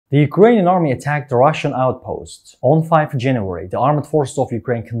The Ukrainian army attacked the Russian outpost. On 5 January, the armed forces of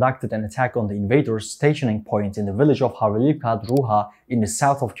Ukraine conducted an attack on the invaders' stationing point in the village of Havrylivka Druha in the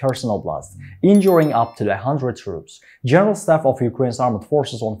south of Kherson Oblast, injuring up to 100 troops. General Staff of Ukraine's armed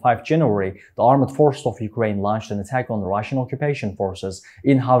forces on 5 January, the armed forces of Ukraine launched an attack on the Russian occupation forces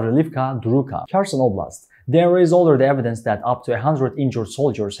in Havrylivka Drukha, Kherson Oblast. There is already evidence that up to 100 injured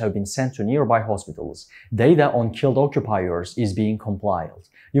soldiers have been sent to nearby hospitals. Data on killed occupiers is being compiled.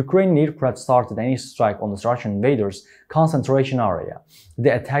 Ukrainian aircraft started any strike on the Russian invaders' concentration area.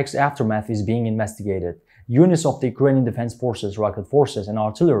 The attack's aftermath is being investigated. Units of the Ukrainian Defense Forces, rocket forces, and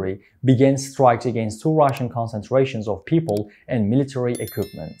artillery began strikes against 2 Russian concentrations of people and military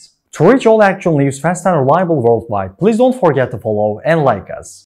equipment. To reach all actual news fast and reliable worldwide, please don't forget to follow and like us.